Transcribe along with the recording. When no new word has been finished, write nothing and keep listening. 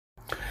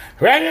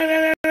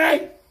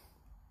Right.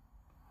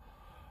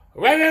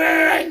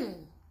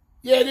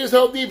 Yeah, this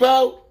Home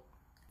Depot.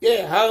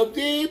 Yeah, Home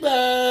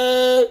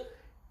Depot.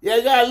 Yeah,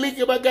 I got a leak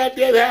in my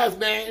goddamn house,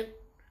 man.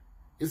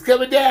 It's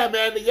coming down,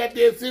 man. The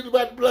goddamn city's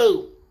about to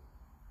blow.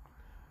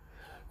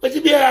 What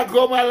you mean I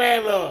call my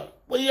landlord?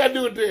 What you gotta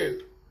do with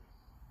this?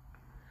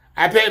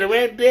 I pay the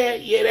rent there?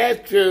 Yeah,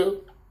 that's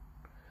true.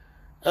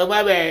 Oh,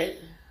 my bad.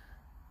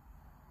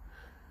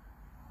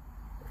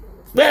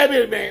 Wait a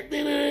minute,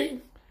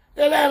 man.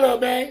 The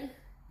landlord, man.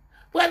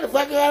 What the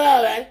fuck going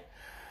on, man?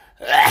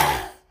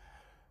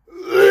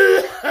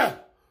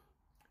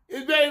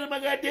 It's raining in my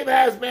goddamn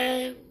house,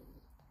 man.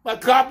 My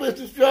carpet's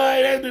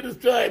destroyed, everything's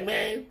destroyed,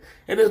 man.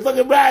 And it's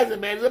fucking rising,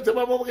 man. It's up to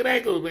my motherfucking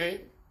ankles, man.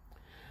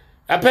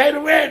 I pay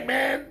the rent,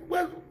 man.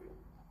 What?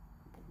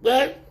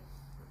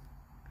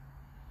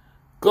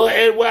 Go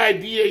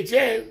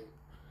NYDHS.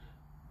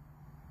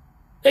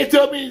 They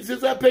told me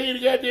since I pay you the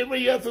goddamn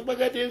rent, you have to my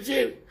goddamn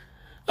shit.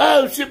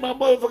 Oh shit, my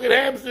motherfucking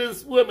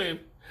hamster's swimming.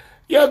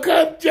 Yo,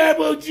 come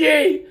Gerbo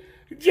J.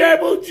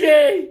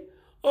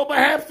 Oh, my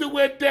hamster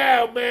went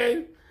down,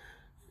 man.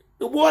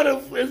 The water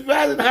is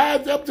rising high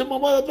up to my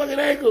motherfucking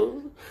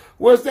ankles.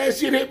 Once that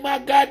shit hit my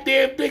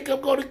goddamn dick,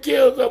 I'm gonna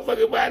kill some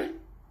fucking body.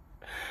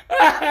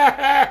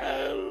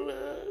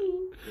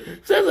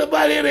 Send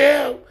somebody in the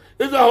hell.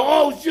 There's a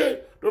whole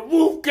shit. The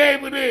roof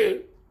caving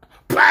in.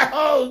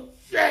 Oh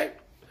shit.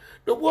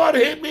 The water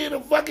hit me in the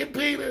fucking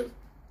penis.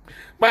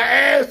 My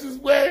ass is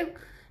wet.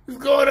 It's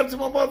going up to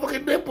my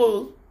motherfucking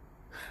nipples.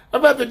 I'm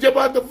about to jump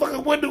out the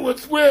fucking window and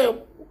swim.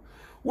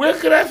 Where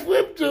can I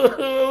swim to?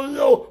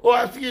 Oh,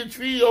 I see a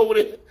tree over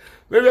there.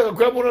 Maybe I can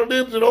grab one of the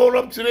limbs and hold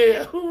up to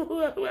there.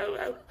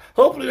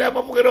 Hopefully that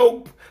motherfucker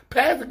don't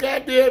pass the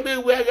goddamn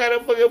thing where I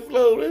gotta fucking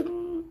float.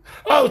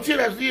 Oh shit,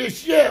 I see a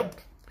ship.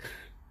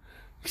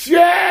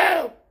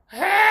 Ship!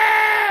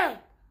 Help!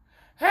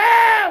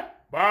 Help!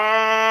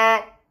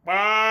 Mom!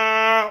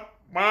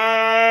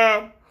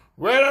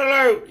 Red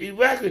alert!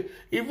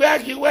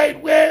 Evacuate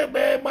where,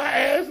 man? My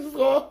ass is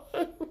going.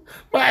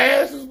 My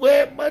ass is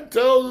wet. My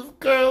toes is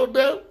curled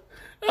up.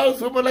 I was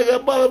swimming like a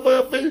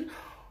motherfucking fish.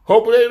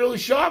 Hoping ain't no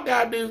shark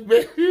out this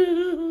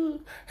bitch.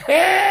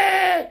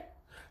 Hey!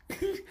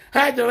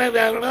 I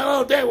don't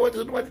know that. What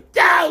to do?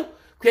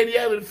 Can you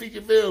have it in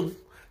feature films?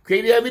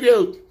 Can you have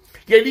videos?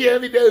 Can you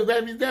have videos?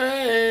 Let me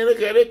die.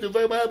 Look at it to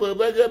fuck my butt.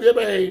 Fuck up your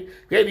brain.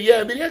 Can you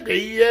have videos? Can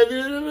you have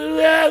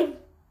videos?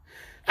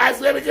 I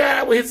swear to God,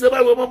 I will hit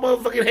somebody with my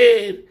motherfucking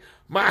head.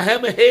 My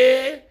hammer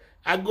head,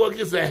 I go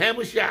against a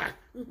hammer shot.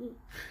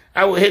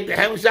 I will hit the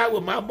hammer shot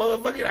with my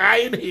motherfucking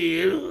iron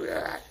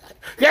head.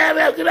 Can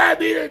I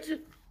be that you?